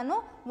ಮಾಡ್ತೀನಿ ನಾನು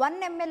 1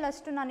 ml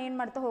ಅಷ್ಟು ನಾನು ಏನು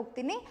ಮಾಡ್ತಾ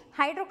ಹೋಗ್ತೀನಿ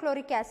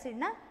ಹೈಡ್ರೋಕ್ಲೋರಿಕ್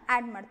ಆ್ಯಸಿಡ್ನ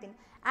ಆ್ಯಡ್ ಮಾಡ್ತೀನಿ.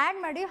 ಆ್ಯಡ್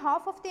ಮಾಡಿ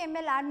half of the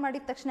ml add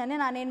ಮಾಡಿದ ತಕ್ಷಣವೇ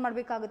ನಾನು ಏನು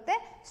ಮಾಡಬೇಕಾಗುತ್ತೆ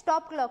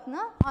ಸ್ಟಾಪ್ ಕ್ಲಾಕ್ನ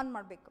ಆನ್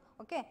ಮಾಡಬೇಕು.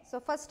 ಓಕೆ, ಸೊ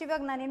ಫಸ್ಟ್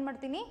ಇವಾಗ ನಾನು ಏನು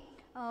ಮಾಡ್ತೀನಿ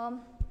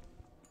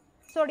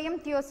ಸೋಡಿಯಂ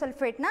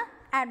ಥಿಯೋಸಲ್ಫೇಟ್ನ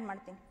ಆ್ಯಡ್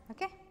ಮಾಡ್ತೀನಿ.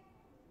 ಓಕೆ,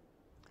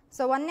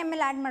 ಸೊ 1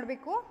 ml ಆ್ಯಡ್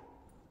ಮಾಡಬೇಕು.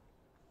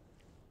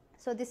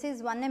 So this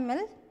is 1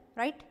 ml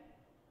right.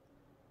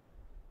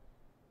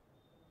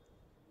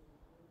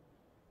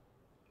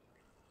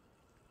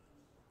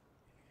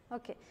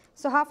 Okay,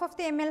 so half of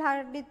the ml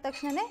ಹಾಡಿದ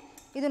ತಕ್ಷಣವೇ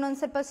ಇದನ್ನೊಂದು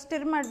ಸ್ವಲ್ಪ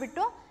ಸ್ಟಿರ್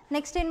ಮಾಡಿಬಿಟ್ಟು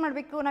ನೆಕ್ಸ್ಟ್ ಏನು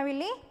ಮಾಡಬೇಕು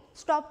ನಾವಿಲ್ಲಿ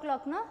ಸ್ಟಾಪ್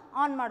ಕ್ಲಾಕ್ನ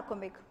ಆನ್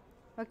ಮಾಡ್ಕೊಬೇಕು.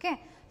 ಓಕೆ,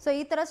 ಸೊ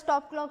ಈ ಥರ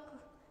ಸ್ಟಾಪ್ ಕ್ಲಾಕ್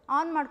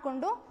ಆನ್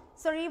ಮಾಡಿಕೊಂಡು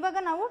ಸೊ ಇವಾಗ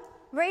ನಾವು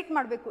ವೆಯ್ಟ್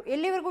ಮಾಡಬೇಕು.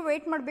 ಎಲ್ಲಿವರೆಗೂ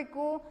ವೆಯ್ಟ್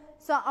ಮಾಡಬೇಕು?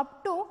 So up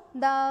to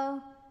the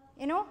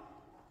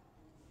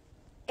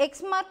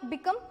X mark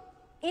become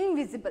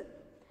invisible.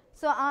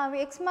 So ಆ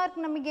ಎಕ್ಸ್ ಮಾರ್ಕ್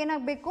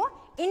ನಮಗೇನಾಗಬೇಕು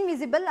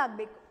ಇನ್ವಿಸಿಬಲ್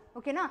ಆಗಬೇಕು.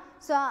 ಓಕೆನಾ.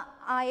 ಸೊ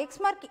ಆ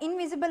X mark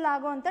invisible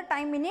ಆಗೋವಂಥ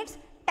time minutes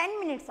 10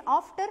 minutes.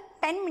 After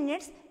 10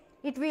 minutes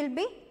it will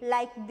be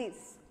like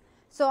this.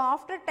 So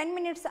after 10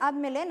 minutes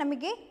ಆದಮೇಲೆ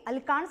ನಮಗೆ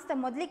ಅಲ್ಲಿ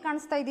ಮೊದಲಿಗೆ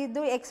ಕಾಣಿಸ್ತಾ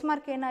ಇದ್ದಿದ್ದು ಎಕ್ಸ್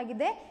ಮಾರ್ಕ್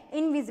ಏನಾಗಿದೆ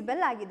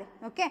ಇನ್ವಿಸಿಬಲ್ ಆಗಿದೆ.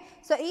 ಓಕೆ,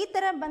 ಸೊ ಈ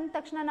ಥರ ಬಂದ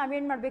ತಕ್ಷಣ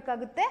ನಾವೇನು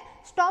ಮಾಡಬೇಕಾಗುತ್ತೆ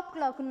ಸ್ಟಾಪ್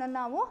ಕ್ಲಾಕ್ನ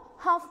ನಾವು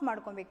ಆಫ್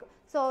ಮಾಡ್ಕೊಬೇಕು.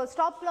 ಸೊ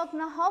ಸ್ಟಾಪ್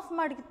ಕ್ಲಾಕ್ನ ಆಫ್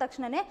ಮಾಡಿದ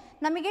ತಕ್ಷಣವೇ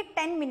ನಮಗೆ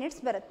 10 minutes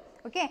ಬರುತ್ತೆ.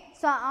 ಓಕೆ,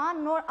 ಸೊ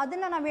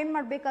ಅದನ್ನು ನಾವೇನು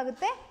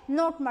ಮಾಡಬೇಕಾಗುತ್ತೆ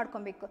ನೋಟ್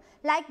ಮಾಡ್ಕೊಬೇಕು.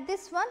 ಲೈಕ್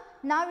ದಿಸ್ ಒನ್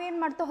ನಾವೇನು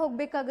ಮಾಡ್ತಾ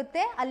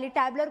ಹೋಗಬೇಕಾಗುತ್ತೆ ಅಲ್ಲಿ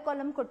ಟ್ಯಾಬ್ಲರ್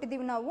ಕಾಲಮ್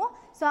ಕೊಟ್ಟಿದ್ದೀವಿ ನಾವು.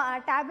 ಸೊ ಆ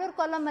ಟ್ಯಾಬ್ಲರ್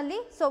ಕಾಲಮಲ್ಲಿ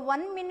ಸೊ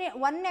 1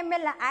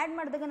 ml ಆ್ಯಡ್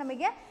ಮಾಡಿದಾಗ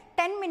ನಮಗೆ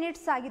 10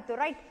 minutes ಆಗಿತ್ತು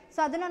ರೈಟ್. ಸೊ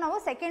ಅದನ್ನು ನಾವು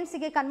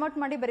ಸೆಕೆಂಡ್ಸಿಗೆ ಕನ್ವರ್ಟ್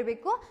ಮಾಡಿ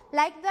ಬರಬೇಕು.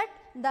 Like that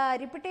the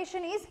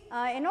repetition is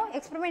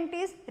experiment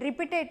is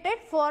ರಿಪಿಟೇಟೆಡ್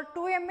for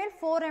 2 ml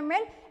 4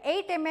 ml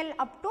 8 ml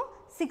up to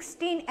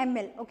 16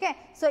 ml. Okay,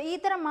 so ಈ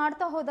ಥರ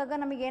ಮಾಡ್ತಾ ಹೋದಾಗ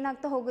ನಮಗೆ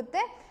ಏನಾಗ್ತಾ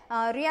ಹೋಗುತ್ತೆ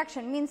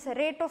reaction means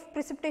rate of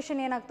precipitation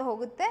ಏನಾಗ್ತಾ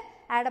ಹೋಗುತ್ತೆ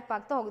ಆ್ಯಡಪ್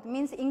ಆಗ್ತಾ ಹೋಗುತ್ತೆ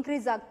ಮೀನ್ಸ್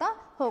ಇನ್ಕ್ರೀಸ್ ಆಗ್ತಾ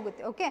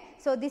ಹೋಗುತ್ತೆ. Okay,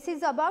 so this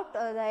is about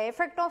the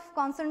effect of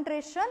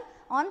concentration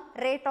on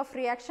rate of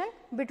reaction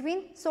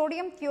between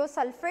sodium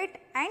ಥಿಯೋಸಲ್ಫೇಟ್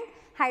and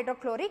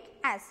hydrochloric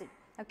acid.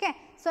 Okay,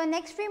 so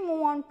next we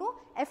move on to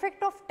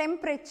effect of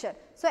temperature.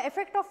 So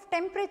effect of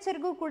temperature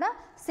ಗೂ ಕೂಡ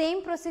same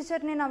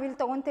ಪ್ರೊಸೀಜರ್ನೇ ನಾವು ಇಲ್ಲಿ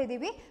ತೊಗೊತಾ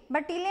ಇದ್ದೀವಿ.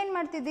 But ಇಲ್ಲೇನು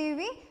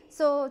ಮಾಡ್ತಿದ್ದೀವಿ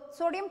so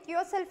sodium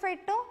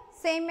ಥಿಯೋಸಲ್ಫೇಟು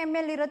same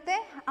ml ಇರುತ್ತೆ.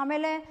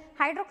 ಆಮೇಲೆ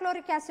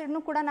hydrochloric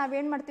ಆ್ಯಸಿಡ್ನು ಕೂಡ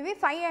ನಾವೇನು ಮಾಡ್ತೀವಿ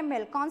 5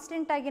 ml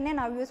ಕಾನ್ಸ್ಟೆಂಟ್ ಆಗಿಯೇ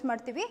ನಾವು ಯೂಸ್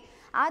ಮಾಡ್ತೀವಿ.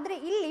 ಆದರೆ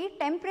ಇಲ್ಲಿ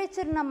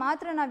ಟೆಂಪ್ರೇಚರ್ನ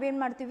ಮಾತ್ರ ನಾವೇನು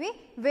ಮಾಡ್ತೀವಿ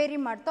ವೇರಿ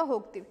ಮಾಡ್ತಾ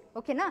ಹೋಗ್ತೀವಿ.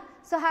 ಓಕೆನಾ.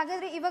 ಸೊ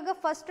ಹಾಗಾದರೆ ಇವಾಗ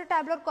ಫಸ್ಟ್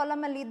ಟ್ಯಾಬ್ಲರ್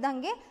ಕಾಲಮಲ್ಲಿ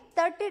ಇದ್ದಂಗೆ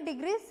 30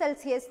 ಡಿಗ್ರಿ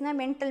ಸೆಲ್ಸಿಯಸ್ನ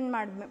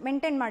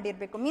ಮೇಂಟೈನ್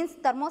ಮಾಡಿರಬೇಕು. ಮೀನ್ಸ್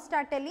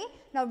ಥರ್ಮೋಸ್ಟಾಟಲ್ಲಿ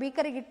ನಾವು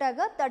ಬೀಕರಿಗೆ ಇಟ್ಟಾಗ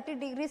 30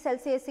 ಡಿಗ್ರಿ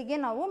ಸೆಲ್ಸಿಯಸ್ಸಿಗೆ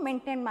ನಾವು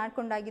ಮೇಂಟೈನ್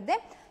ಮಾಡ್ಕೊಂಡಾಗಿದೆ.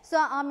 ಸೊ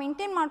ಆ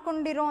ಮೇಂಟೈನ್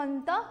ಮಾಡ್ಕೊಂಡಿರೋ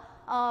ಅಂಥ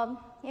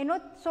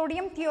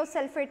ಸೋಡಿಯಂ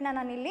ಥಿಯೋಸಲ್ಫೇಟ್ನ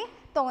ನಾನಿಲ್ಲಿ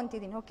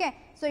ತೊಗೊತಿದ್ದೀನಿ. Okay,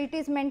 so it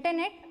is maintain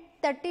at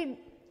 30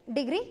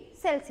 degree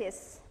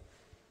Celsius.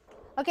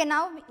 Okay,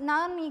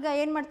 ನಾನು ಈಗ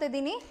ಏನು ಮಾಡ್ತಾ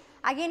ಇದ್ದೀನಿ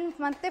ಅಗೇನ್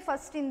ಮತ್ತೆ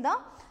ಫಸ್ಟಿಂದ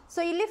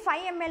ಸೊ ಇಲ್ಲಿ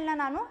 5 ml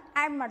ನಾನು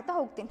ಆ್ಯಡ್ ಮಾಡ್ತಾ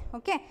ಹೋಗ್ತೀನಿ.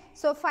 ಓಕೆ,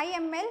 ಸೊ 5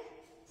 ml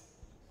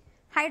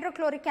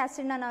ಹೈಡ್ರೋಕ್ಲೋರಿಕ್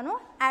ಆ್ಯಸಿಡ್ನ ನಾನು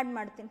ಆ್ಯಡ್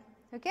ಮಾಡ್ತೀನಿ.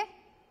 Okay,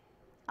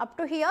 up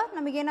to here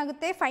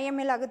ನಮಗೇನಾಗುತ್ತೆ 5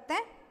 ml ಆಗುತ್ತೆ.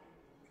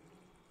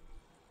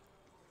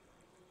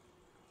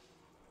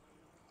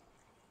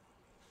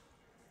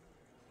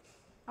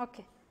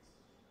 ಓಕೆ,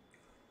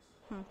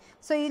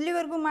 ಸೊ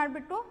ಇಲ್ಲಿವರೆಗೂ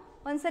ಮಾಡಿಬಿಟ್ಟು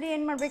ಒಂದ್ಸರಿ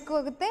ಏನು ಮಾಡಬೇಕು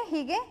ಆಗುತ್ತೆ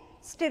ಹೀಗೆ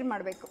ಸ್ಟಿರ್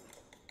ಮಾಡಬೇಕು.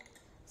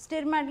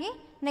 ಸ್ಟಿರ್ ಮಾಡಿ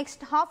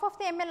next half of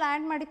the ml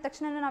add ಮಾಡಿದ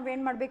ತಕ್ಷಣ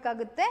ನಾವೇನು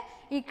ಮಾಡಬೇಕಾಗುತ್ತೆ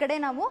ಈ ಕಡೆ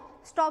ನಾವು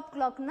ಸ್ಟಾಪ್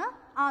ಕ್ಲಾಕ್ನ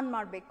ಆನ್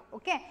ಮಾಡಬೇಕು.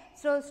 ಓಕೆ,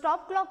 ಸೊ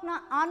ಸ್ಟಾಪ್ ಕ್ಲಾಕ್ನ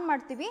ಆನ್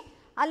ಮಾಡ್ತೀವಿ.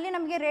 ಅಲ್ಲಿ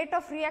ನಮಗೆ ರೇಟ್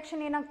ಆಫ್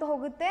ರಿಯಾಕ್ಷನ್ ಏನಾಗ್ತಾ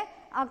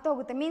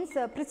ಹೋಗುತ್ತೆ ಮೀನ್ಸ್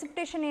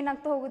ಪ್ರಿಸಿಪಿಟೇಷನ್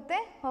ಏನಾಗ್ತಾ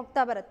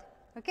ಹೋಗ್ತಾ ಬರುತ್ತೆ.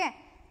 ಓಕೆ,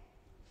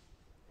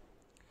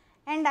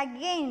 ಆ್ಯಂಡ್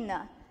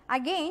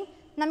ಅಗೇನ್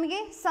ನಮಗೆ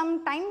ಸಮ್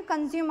ಟೈಮ್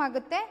ಕನ್ಸ್ಯೂಮ್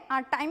ಆಗುತ್ತೆ. ಆ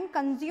ಟೈಮ್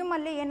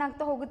ಕನ್ಸ್ಯೂಮಲ್ಲಿ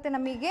ಏನಾಗ್ತಾ ಹೋಗುತ್ತೆ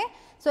ನಮಗೆ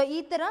ಸೊ ಈ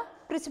ಥರ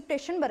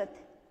ಪ್ರಿಸಿಪಿಟೇಷನ್ ಬರುತ್ತೆ.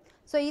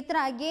 ಸೊ ಈ ಥರ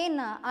ಅಗೇನ್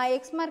ಆ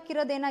ಎಕ್ಸ್ ಮಾರ್ಕ್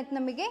ಇರೋದೇನಾಯ್ತು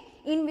ನಮಗೆ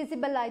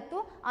ಇನ್ವಿಸಿಬಲ್ ಆಯಿತು.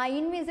 ಆ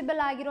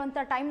ಇನ್ವಿಸಿಬಲ್ ಆಗಿರುವಂಥ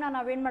ಟೈಮ್ನ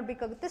ನಾವೇನು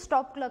ಮಾಡಬೇಕಾಗುತ್ತೆ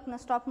ಸ್ಟಾಪ್ ಕ್ಲಾಕ್ನ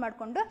ಸ್ಟಾಪ್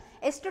ಮಾಡಿಕೊಂಡು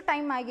ಎಷ್ಟು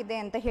ಟೈಮ್ ಆಗಿದೆ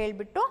ಅಂತ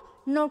ಹೇಳಿಬಿಟ್ಟು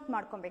ನೋಟ್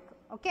ಮಾಡ್ಕೊಬೇಕು.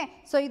 ಓಕೆ,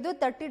 ಸೊ ಇದು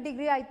 30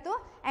 ಡಿಗ್ರಿ ಆಯಿತು.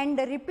 And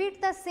repeat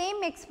the same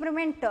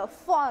experiment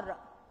for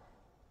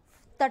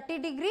 30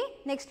 degree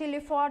next ಇಲ್ಲಿ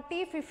 40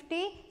 50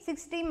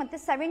 60 ಮತ್ತು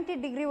 70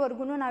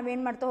 ಡಿಗ್ರಿವರೆಗೂ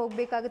ನಾವೇನು ಮಾಡ್ತಾ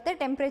ಹೋಗಬೇಕಾಗುತ್ತೆ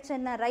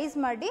ಟೆಂಪ್ರೇಚರ್ನ ರೈಸ್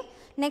ಮಾಡಿ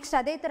ನೆಕ್ಸ್ಟ್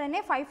ಅದೇ ಥರನೇ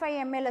 5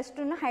 ml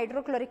ಅಷ್ಟನ್ನು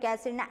ಹೈಡ್ರೋಕ್ಲೋರಿಕ್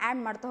ಆ್ಯಸಿಡ್ನ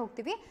ಆ್ಯಡ್ ಮಾಡ್ತಾ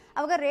ಹೋಗ್ತೀವಿ.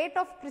 ಆವಾಗ ರೇಟ್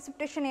ಆಫ್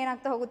ಪ್ರಿಸಿಪಿಟೇಷನ್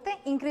ಏನಾಗ್ತಾ ಹೋಗುತ್ತೆ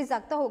ಇನ್ಕ್ರೀಸ್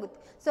ಆಗ್ತಾ ಹೋಗುತ್ತೆ.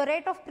 So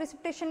rate of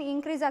precipitation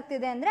increase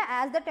ಆಗ್ತಿದೆ ಅಂದರೆ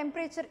as the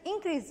temperature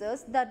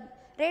increases the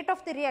rate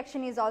of the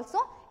reaction is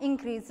also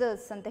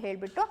increases ಅಂತ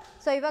ಹೇಳಿಬಿಟ್ಟು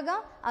ಸೊ ಇವಾಗ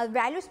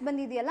ವ್ಯಾಲ್ಯೂಸ್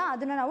ಬಂದಿದೆಯಲ್ಲ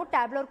ಅದನ್ನು ನಾವು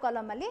ಟ್ಯಾಬ್ಲರ್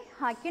ಕಾಲಮಲ್ಲಿ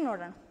ಹಾಕಿ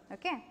ನೋಡೋಣ.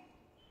 Okay,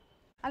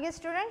 Okay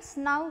students,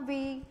 now we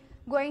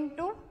going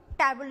to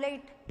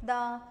tabulate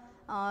the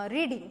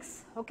readings.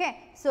 Okay,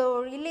 so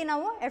ಇಲ್ಲಿ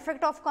ನಾವು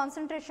effect of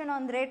concentration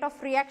on rate of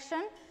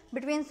reaction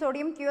between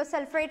sodium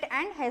ಥಿಯೋಸಲ್ಫೇಟ್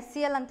and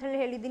HCl ಅಂತ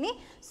ಹೇಳಿದ್ದೀನಿ.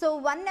 ಸೊ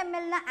 1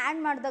 ml ಆ್ಯಡ್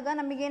ಮಾಡಿದಾಗ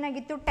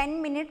ನಮಗೇನಾಗಿತ್ತು 10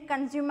 ಮಿನಿಟ್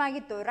ಕನ್ಸ್ಯೂಮ್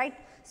ಆಗಿತ್ತು, ರೈಟ್.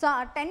 ಸೊ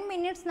ಆ 10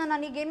 ಮಿನಿಟ್ಸ್ನ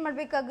ನನಗೇನು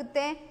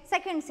ಮಾಡಬೇಕಾಗುತ್ತೆ,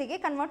 ಸೆಕೆಂಡ್ಸಿಗೆ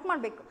ಕನ್ವರ್ಟ್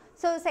ಮಾಡಬೇಕು.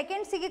 ಸೊ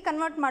ಸೆಕೆಂಡ್ಸಿಗೆ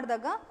ಕನ್ವರ್ಟ್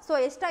ಮಾಡಿದಾಗ ಸೊ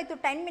ಎಷ್ಟಾಯಿತು,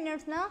 10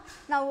 ಮಿನಿಟ್ಸ್ನ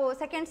ನಾವು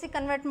ಸೆಕೆಂಡ್ಸಿಗೆ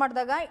ಕನ್ವರ್ಟ್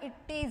ಮಾಡಿದಾಗ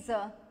it is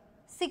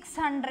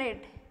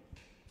 600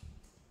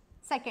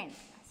 second.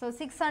 So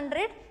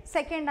 600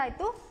 second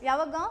ಆಯಿತು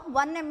ಯಾವಾಗ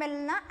 1 ml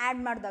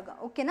ಆ್ಯಡ್ ಮಾಡಿದಾಗ,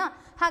 ಓಕೆನಾ.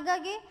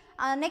 ಹಾಗಾಗಿ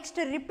next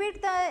repeat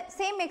the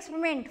same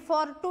experiment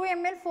for 2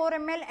 ml 4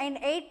 ml and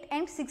 8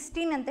 and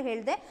 16 ಅಂತ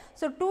ಹೇಳಿದೆ.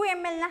 ಸೊ 2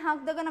 ml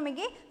ಹಾಕಿದಾಗ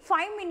ನಮಗೆ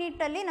 5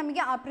 ಮಿನಿಟಲ್ಲಿ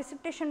ನಮಗೆ ಆ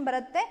ಪ್ರಿಸಿಪಿಟೇಷನ್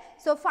ಬರುತ್ತೆ.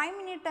 ಸೊ 5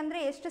 ಮಿನಿಟ್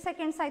ಅಂದರೆ ಎಷ್ಟು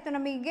ಸೆಕೆಂಡ್ಸ್ ಆಯಿತು,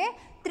 ನಮಗೆ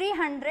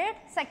 300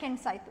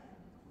 ಸೆಕೆಂಡ್ಸ್ ಆಯಿತು.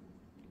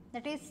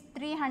 That is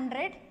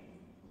 300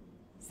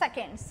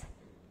 seconds.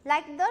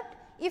 Like that,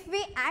 if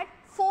we add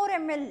 4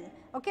 ml,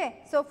 okay,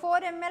 so 4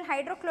 ml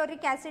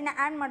hydrochloric ಆ್ಯಸಿಡ್ನ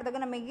add ಮಾಡಿದಾಗ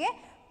ನಮಗೆ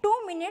 2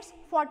 minutes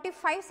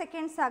 45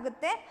 seconds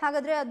ಆಗುತ್ತೆ.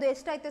 ಹಾಗಾದರೆ ಅದು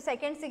ಎಷ್ಟಾಯಿತು,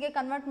 ಸೆಕೆಂಡ್ಸಿಗೆ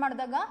ಕನ್ವರ್ಟ್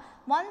ಮಾಡಿದಾಗ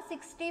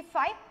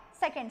 165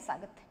 seconds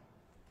ಆಗುತ್ತೆ.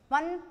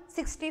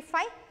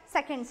 165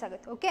 seconds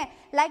ಆಗುತ್ತೆ. Okay,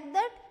 like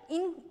that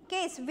in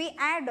case we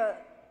add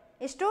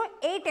ಎಷ್ಟು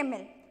 8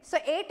 ml. ಸೊ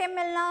 8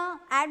 mlನ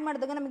ಆ್ಯಡ್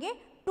ಮಾಡಿದಾಗ ನಮಗೆ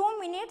 2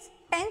 minutes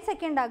 10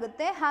 seconds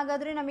ಆಗುತ್ತೆ.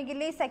 ಹಾಗಾದರೆ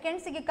ನಮಗಿಲ್ಲಿ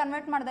ಸೆಕೆಂಡ್ಸಿಗೆ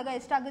ಕನ್ವರ್ಟ್ ಮಾಡಿದಾಗ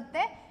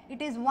ಎಷ್ಟಾಗುತ್ತೆ,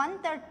 it is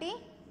 130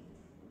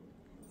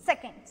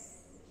 seconds.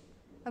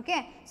 Okay,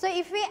 so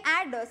if we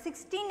add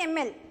 16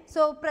 ml,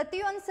 so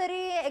ಪ್ರತಿಯೊಂದು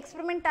ಸರಿ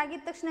ಎಕ್ಸ್ಪೆರಿಮೆಂಟ್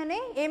ಆಗಿದ ತಕ್ಷಣವೇ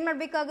ಏನು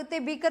ಮಾಡಬೇಕಾಗುತ್ತೆ,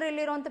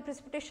 ಬೀಕರಲ್ಲಿರುವಂಥ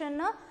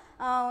ಪ್ರಿಸಿಪಿಟೇಷನ್ನ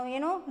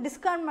ಏನು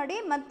ಡಿಸ್ಕಾರ್ಡ್ ಮಾಡಿ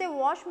ಮತ್ತೆ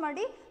ವಾಶ್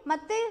ಮಾಡಿ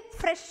ಮತ್ತೆ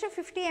fresh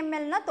 50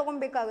 mlನ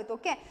ತೊಗೊಬೇಕಾಗುತ್ತೆ.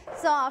 Okay,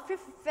 so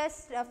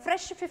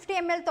fresh 50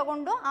 ml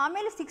ತೊಗೊಂಡು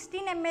ಆಮೇಲೆ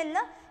 16 ml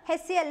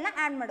HClನ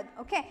ಆ್ಯಡ್ ಮಾಡೋದು.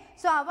 ಓಕೆ,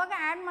 ಸೊ ಆವಾಗ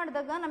ಆ್ಯಡ್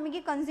ಮಾಡಿದಾಗ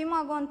ನಮಗೆ ಕನ್ಸ್ಯೂಮ್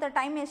ಆಗುವಂಥ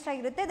time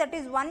ಎಷ್ಟಾಗಿರುತ್ತೆ, that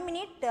is 1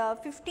 minute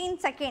 15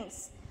 seconds.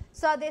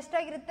 So ಅದು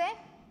ಎಷ್ಟಾಗಿರುತ್ತೆ,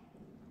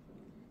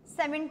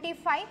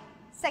 75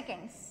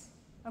 seconds.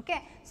 ಓಕೆ,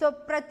 ಸೊ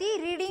ಪ್ರತಿ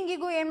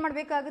ರೀಡಿಂಗಿಗೂ ಏನು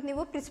ಮಾಡಬೇಕಾಗುತ್ತೆ,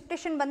 ನೀವು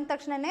ಪ್ರಿಸಿಪಿಟೇಷನ್ ಬಂದ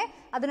ತಕ್ಷಣವೇ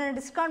ಅದನ್ನು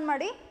ಡಿಸ್ಕಾರ್ಡ್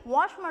ಮಾಡಿ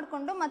ವಾಶ್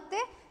ಮಾಡಿಕೊಂಡು ಮತ್ತೆ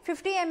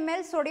 50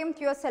 ml ಸೋಡಿಯಂ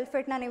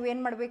ಥಿಯೋಸಲ್ಫೇಟ್ನ ನೀವು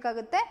ಏನು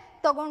ಮಾಡಬೇಕಾಗುತ್ತೆ,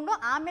 ತೊಗೊಂಡು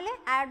ಆಮೇಲೆ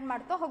ಆ್ಯಡ್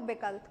ಮಾಡ್ತಾ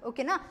ಹೋಗಬೇಕಾಗುತ್ತೆ.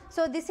 ಓಕೆನಾ.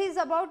 So this is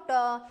about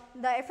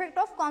the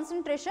effect of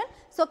concentration.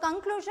 So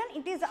conclusion,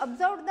 it is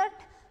observed that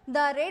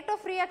the rate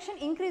of reaction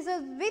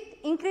increases with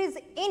increase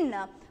in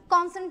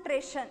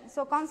concentration. So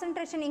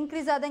concentration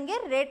increase ಆದಂಗೆ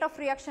rate of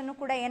reaction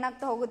ಕೂಡ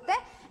ಏನಾಗ್ತಾ ಹೋಗುತ್ತೆ,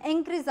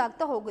 increase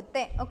ಆಗ್ತಾ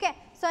ಹೋಗುತ್ತೆ. Okay,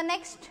 so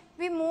next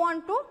we move on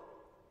to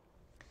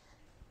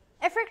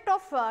effect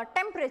of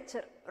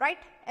temperature,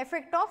 right?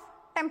 Effect of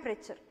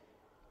temperature,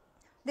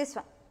 this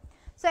one.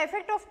 So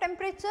effect of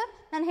temperature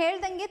ನಾನು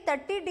ಹೇಳ್ದಂಗೆ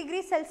 30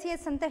 degree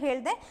Celsius ಅಂತ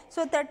ಹೇಳಿದೆ. ಸೊ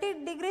 30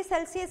 degree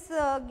Celsius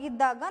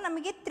ಇದ್ದಾಗ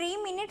ನಮಗೆ 3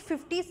 minutes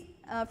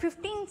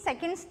 15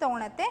 seconds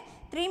ತೊಗೊಳತ್ತೆ.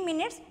 3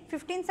 minutes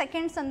 15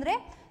 seconds ಅಂದರೆ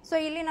ಸೊ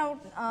ಇಲ್ಲಿ ನಾವು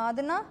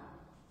ಅದನ್ನು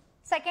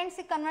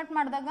ಸೆಕೆಂಡ್ಸಿಗೆ ಕನ್ವರ್ಟ್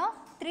ಮಾಡಿದಾಗ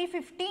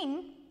 315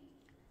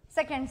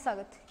 seconds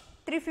ಆಗುತ್ತೆ.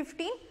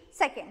 315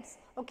 seconds.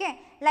 Okay,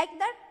 like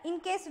that in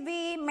case we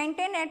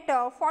maintain at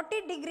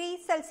 40 degree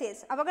Celsius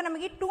ಆವಾಗ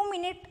ನಮಗೆ 2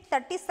 minutes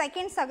 30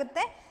 seconds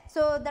ಆಗುತ್ತೆ.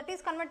 So that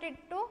is converted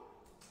to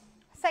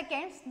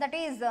seconds, that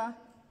is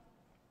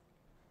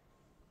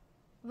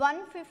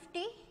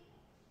 150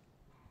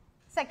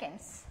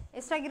 seconds.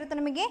 ಎಷ್ಟಾಗಿರುತ್ತೆ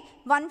ನಮಗೆ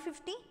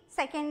 150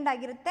 ಸೆಕೆಂಡ್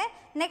ಆಗಿರುತ್ತೆ.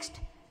 Next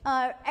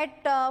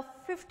at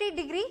 50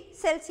 degree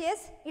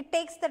Celsius it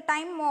takes the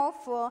time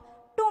of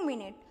 2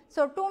 minutes.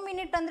 So 2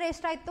 minutes ಅಂದರೆ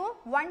ಎಷ್ಟಾಯಿತು,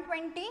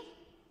 120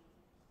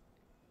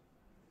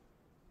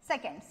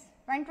 seconds.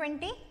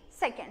 120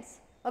 seconds.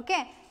 Okay,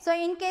 so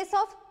in case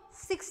of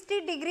 60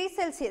 degree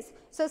Celsius,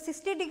 so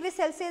 60 degree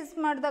Celsius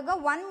ಮಾಡಿದಾಗ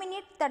 1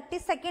 minute 30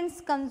 seconds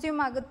consume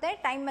ಆಗುತ್ತೆ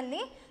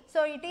ಟೈಮಲ್ಲಿ. So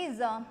it is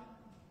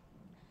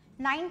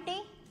 90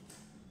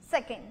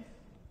 seconds.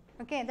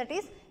 Okay, that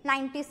is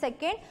 90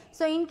 seconds.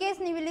 So in case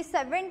ನೀವು ಇಲ್ಲಿ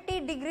 70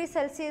 degree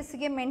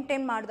Celsiusಗೆ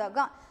maintain ಮಾಡಿದಾಗ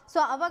so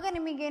ಆವಾಗ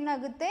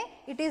ನಿಮಗೇನಾಗುತ್ತೆ,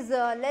 it is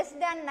less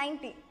than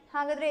 90.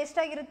 ಹಾಗಾದರೆ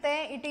ಎಷ್ಟಾಗಿರುತ್ತೆ,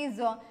 it is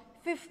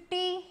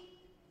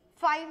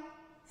 55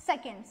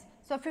 seconds.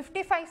 So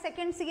 55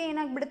 ಸೆಕೆಂಡ್ಸಿಗೆ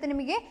ಏನಾಗ್ಬಿಡುತ್ತೆ,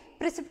 ನಿಮಗೆ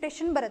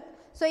precipitation ಬರುತ್ತೆ.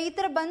 ಸೊ ಈ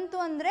ಥರ ಬಂತು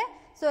ಅಂದರೆ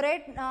ಸೊ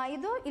ರೇಟ್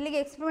ಇದು ಇಲ್ಲಿಗೆ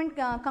ಎಕ್ಸ್ಪೆರಿಮೆಂಟ್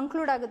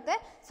ಕಂಕ್ಲೂಡ್ ಆಗುತ್ತೆ.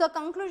 ಸೊ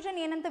ಕನ್ಕ್ಲೂಷನ್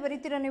ಏನಂತ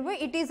ಬರೀತೀರ ನೀವು,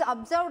 it is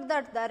observed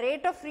that the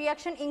rate of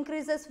reaction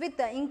increases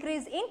with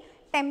increase in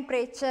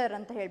temperature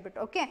ಅಂತ ಹೇಳ್ಬಿಟ್ಟು.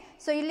 ಓಕೆ,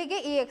 ಸೊ ಇಲ್ಲಿಗೆ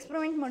ಈ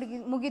ಎಕ್ಸ್ಪೆರಿಮೆಂಟ್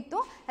ಮುಗೀತು.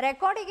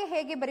 ರೆಕಾರ್ಡಿಗೆ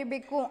ಹೇಗೆ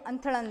ಬರೀಬೇಕು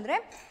ಅಂಥೇಳಂದರೆ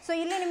ಸೊ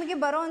ಇಲ್ಲಿ ನಿಮಗೆ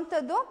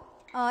ಬರೋವಂಥದ್ದು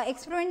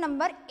experiment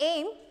number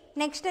aim,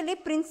 ನೆಕ್ಸ್ಟಲ್ಲಿ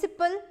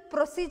principal,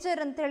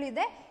 procedure ಅಂತ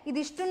ಹೇಳಿದೆ.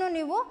 ಇದಿಷ್ಟನ್ನು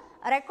ನೀವು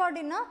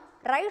ರೆಕಾರ್ಡಿನ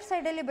ರೈಟ್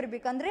ಸೈಡಲ್ಲಿ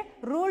ಬರಬೇಕು, ಅಂದರೆ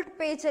ರೂಲ್ಡ್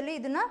ಪೇಜಲ್ಲಿ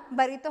ಇದನ್ನು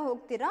ಬರಿತಾ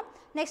ಹೋಗ್ತೀರಾ.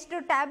 ನೆಕ್ಸ್ಟ್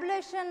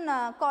ಟ್ಯಾಬ್ಯುಲೇಷನ್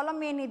ಕಾಲಮ್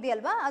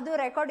ಏನಿದೆಯಲ್ವಾ ಅದು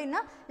ರೆಕಾರ್ಡಿನ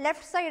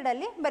ಲೆಫ್ಟ್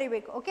ಸೈಡಲ್ಲಿ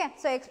ಬರಿಬೇಕು. ಓಕೆ,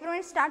 ಸೊ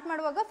ಎಕ್ಸ್ಪೆರಿಮೆಂಟ್ ಸ್ಟಾರ್ಟ್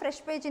ಮಾಡುವಾಗ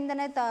ಫ್ರೆಶ್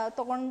ಪೇಜಿಂದನೇ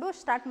ತೊಗೊಂಡು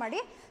ಸ್ಟಾರ್ಟ್ ಮಾಡಿ.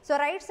 ಸೊ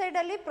ರೈಟ್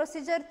ಸೈಡಲ್ಲಿ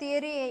procedure,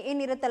 theory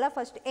ಏನಿರುತ್ತಲ್ಲ,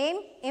 first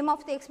aim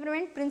of the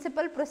experiment,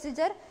 principal,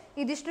 procedure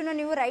ಇದಿಷ್ಟನ್ನು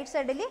ನೀವು ರೈಟ್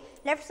ಸೈಡಲ್ಲಿ,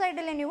 ಲೆಫ್ಟ್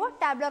ಸೈಡಲ್ಲಿ ನೀವು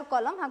ಟ್ಯಾಬ್ಲರ್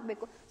ಕಾಲಮ್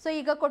ಹಾಕಬೇಕು. ಸೊ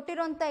ಈಗ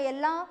ಕೊಟ್ಟಿರೋಂಥ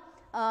ಎಲ್ಲ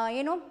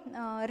ಏನು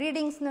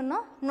ರೀಡಿಂಗ್ಸ್ನನ್ನು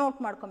ನೋಟ್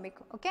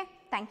ಮಾಡ್ಕೊಬೇಕು. Okay,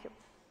 thank you.